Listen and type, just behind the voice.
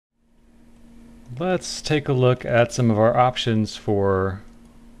Let's take a look at some of our options for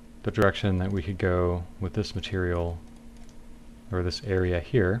the direction that we could go with this material or this area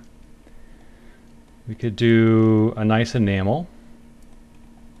here. We could do a nice enamel.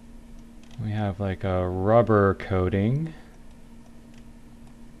 We have like a rubber coating,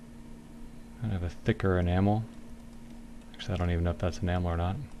 kind of a thicker enamel. Actually, I don't even know if that's enamel or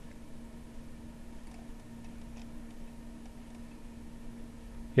not.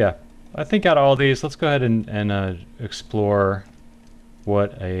 Yeah, I think out of all these, let's go ahead and explore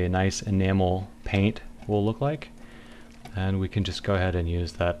what a nice enamel paint will look like. And we can just go ahead and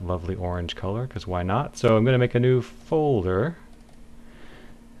use that lovely orange color, because why not? So I'm going to make a new folder,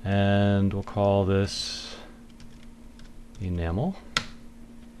 and we'll call this enamel.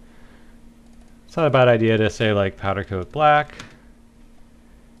 It's not a bad idea to say like powder coat black,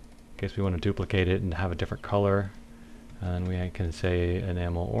 in case we want to duplicate it and have a different color. And we can say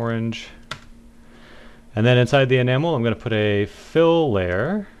enamel orange. And then inside the enamel, I'm going to put a fill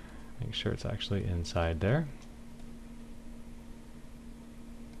layer. Make sure it's actually inside there.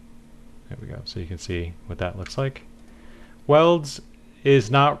 There we go. So you can see what that looks like. Welds is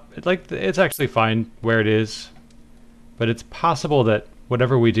not, like, it's actually fine where it is, but it's possible that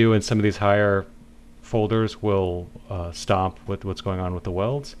whatever we do in some of these higher folders will stomp with what's going on with the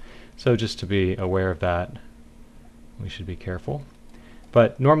welds. So just to be aware of that, we should be careful.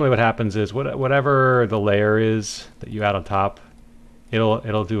 But normally what happens is whatever the layer is that you add on top,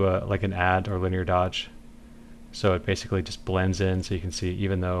 it'll do like an add or linear dodge. So it basically just blends in, so you can see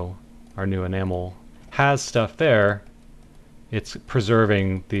even though our new enamel has stuff there, it's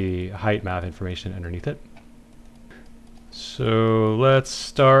preserving the height map information underneath it. So let's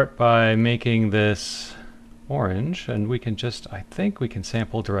start by making this orange, and we can just, I think we can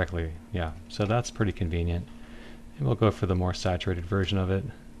sample directly. Yeah, so that's pretty convenient. And we'll go for the more saturated version of it.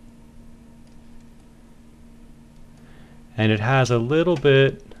 And it has a little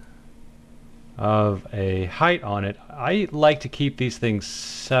bit of a height on it. I like to keep these things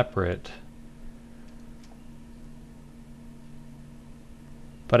separate,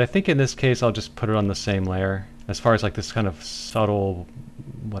 but I think in this case I'll just put it on the same layer. As far as like this kind of subtle,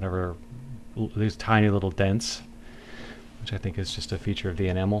 whatever, these tiny little dents, which I think is just a feature of the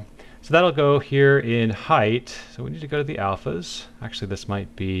enamel. So that'll go here in height. So we need to go to the alphas. Actually, this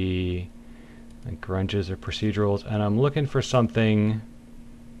might be like grunges or procedurals, and I'm looking for something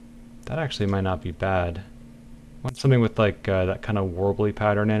that actually might not be bad. I want something with like that kind of warbly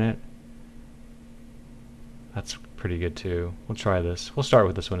pattern in it. That's pretty good too. We'll try this. We'll start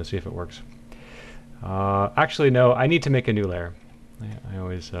with this one and see if it works. Actually, no, I need to make a new layer. I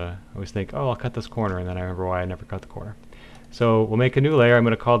always think, oh, I'll cut this corner, and then I remember why I never cut the corner. So we'll make a new layer. I'm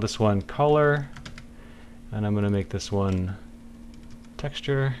going to call this one color, and I'm going to make this one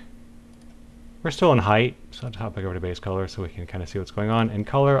texture. We're still in height, so I'll hop back over to base color so we can kind of see what's going on. In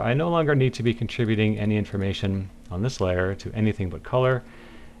color, I no longer need to be contributing any information on this layer to anything but color.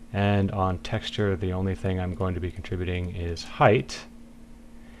 And on texture, the only thing I'm going to be contributing is height.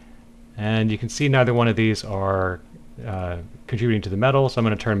 And you can see neither one of these are contributing to the metal, so I'm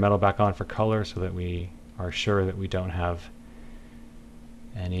going to turn metal back on for color so that we are sure that we don't have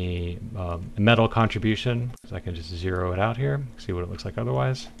any metal contribution. So I can just zero it out here, see what it looks like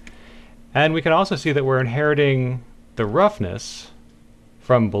otherwise. And we can also see that we're inheriting the roughness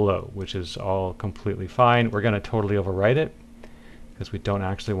from below, which is all completely fine. We're going to totally overwrite it because we don't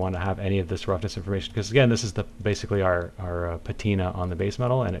actually want to have any of this roughness information, because again, this is basically our patina on the base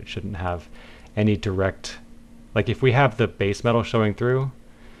metal, and it shouldn't have any direct, like if we have the base metal showing through,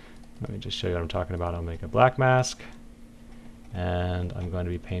 let me just show you what I'm talking about. I'll make a black mask, and I'm going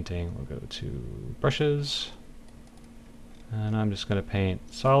to be painting, we'll go to brushes, and I'm just going to paint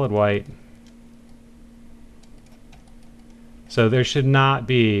solid white. So there should not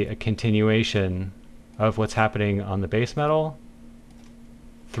be a continuation of what's happening on the base metal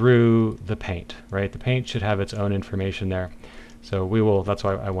through the paint, right? The paint should have its own information there. So we will, that's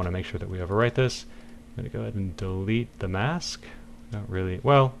why I want to make sure that we overwrite this. I'm going to go ahead and delete the mask. Not really,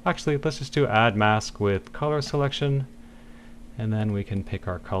 well, actually, let's just do add mask with color selection, and then we can pick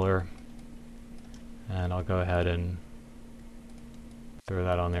our color. And I'll go ahead and throw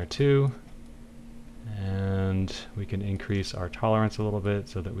that on there too. And we can increase our tolerance a little bit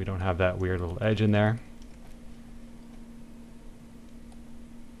so that we don't have that weird little edge in there.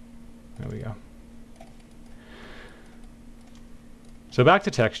 There we go. So back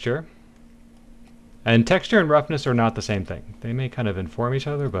to texture. And texture and roughness are not the same thing. They may kind of inform each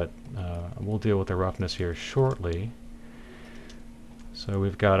other, but we'll deal with the roughness here shortly. So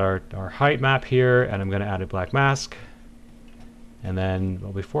we've got our height map here, and I'm going to add a black mask. And then,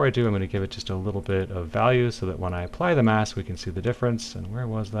 well, before I do, I'm going to give it just a little bit of value so that when I apply the mask, we can see the difference. And where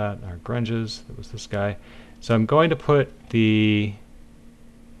was that? Our grunges. That was this guy. So I'm going to put the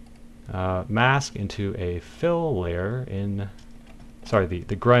mask into a fill layer in, sorry,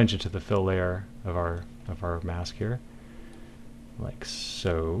 the grunge into the fill layer of our mask here, like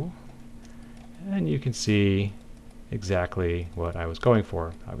so. And you can see exactly what I was going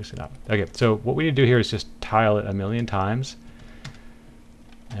for. Obviously not. Okay, so what we need to do here is just tile it 1,000,000 times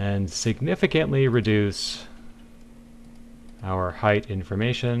and significantly reduce our height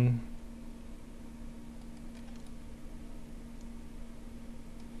information.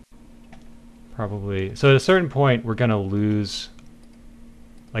 Probably, so at a certain point we're gonna lose,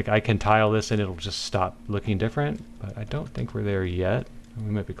 like I can tile this and it'll just stop looking different, but I don't think we're there yet.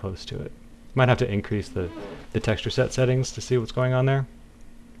 We might be close to it. Might have to increase the texture set settings to see what's going on there,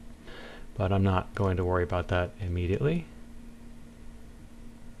 but I'm not going to worry about that immediately.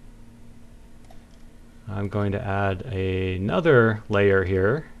 I'm going to add another layer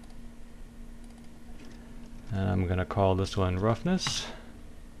here, and I'm going to call this one roughness,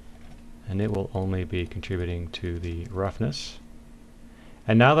 and it will only be contributing to the roughness.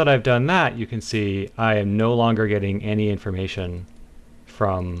 And now that I've done that, you can see I am no longer getting any information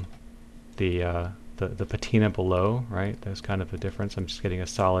from the patina below, right? There's kind of the difference. I'm just getting a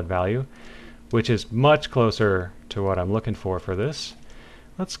solid value, which is much closer to what I'm looking for this.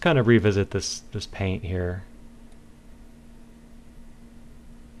 Let's kind of revisit this paint here.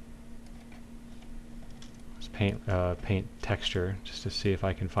 Let's paint texture just to see if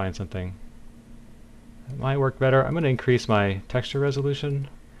I can find something that might work better. I'm going to increase my texture resolution.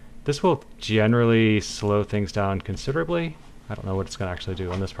 This will generally slow things down considerably. I don't know what it's going to actually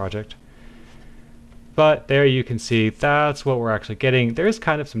do on this project. But there you can see that's what we're actually getting. There is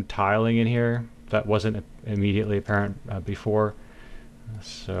kind of some tiling in here that wasn't immediately apparent before.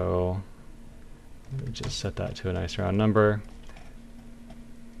 So let me just set that to a nice round number.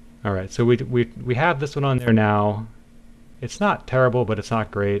 All right, so we have this one on there now. It's not terrible, but it's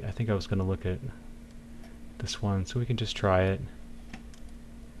not great. I think I was going to look at this one, so we can just try it.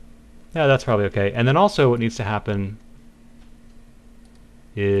 Yeah, that's probably okay. And then also what needs to happen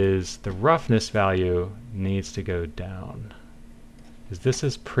is the roughness value needs to go down, because this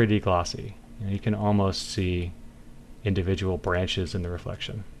is pretty glossy. You can almost see individual branches in the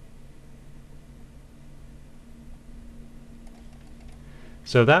reflection.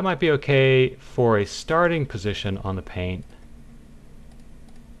 So that might be okay for a starting position on the paint.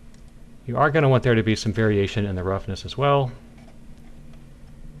 You are going to want there to be some variation in the roughness as well.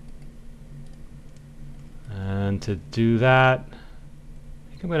 And to do that, I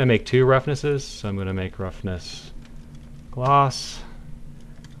think I'm going to make 2 roughnesses. So I'm going to make roughness gloss.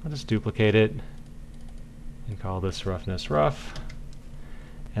 I'll just duplicate it and call this roughness rough.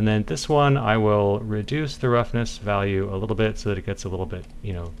 And then this one I will reduce the roughness value a little bit so that it gets a little bit,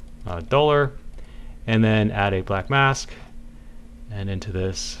 duller, and then add a black mask. And into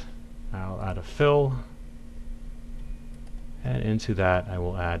this I'll add a fill, and into that I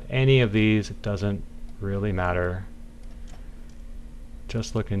will add any of these. It doesn't really matter.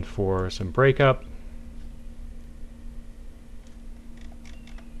 Just looking for some breakup.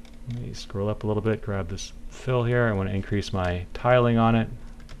 Let me scroll up a little bit, grab this fill here. I want to increase my tiling on it.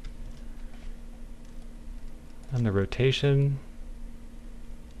 And the rotation.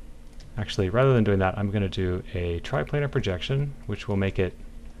 Actually, rather than doing that, I'm going to do a triplanar projection, which will make it,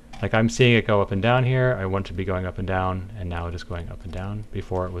 like I'm seeing it go up and down here. I want it to be going up and down, and now it is going up and down.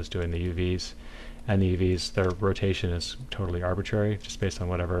 Before it was doing the UVs. And the UVs, their rotation is totally arbitrary, just based on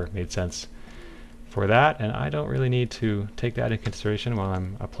whatever made sense for that. And I don't really need to take that into consideration while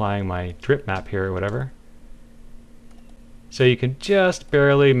I'm applying my drip map here or whatever. So you can just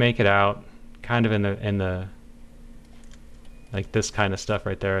barely make it out, kind of in the like this kind of stuff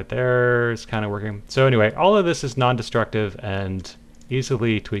right there. There's kind of working. So anyway, all of this is non-destructive and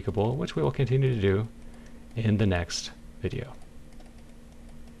easily tweakable, which we will continue to do in the next video.